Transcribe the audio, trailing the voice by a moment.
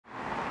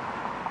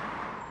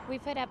We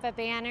put up a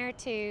banner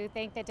to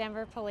thank the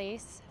Denver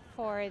police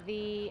for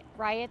the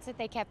riots that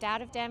they kept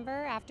out of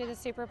Denver after the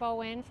Super Bowl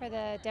win for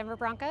the Denver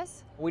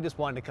Broncos. We just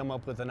wanted to come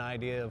up with an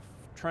idea of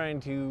trying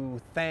to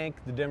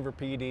thank the Denver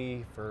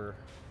PD for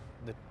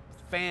the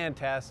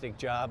fantastic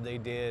job they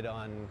did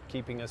on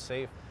keeping us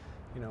safe.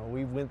 You know,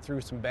 we went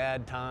through some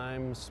bad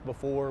times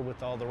before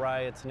with all the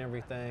riots and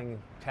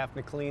everything,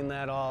 having to clean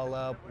that all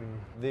up, and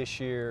this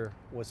year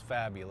was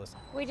fabulous.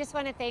 We just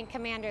want to thank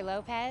Commander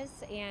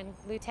Lopez and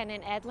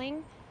Lieutenant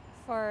Edling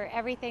for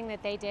everything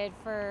that they did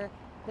for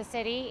the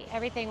city.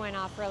 Everything went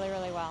off really,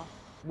 really well.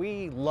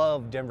 We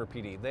love Denver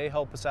PD. They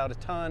help us out a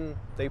ton.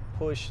 They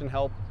push and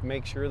help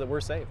make sure that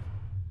we're safe.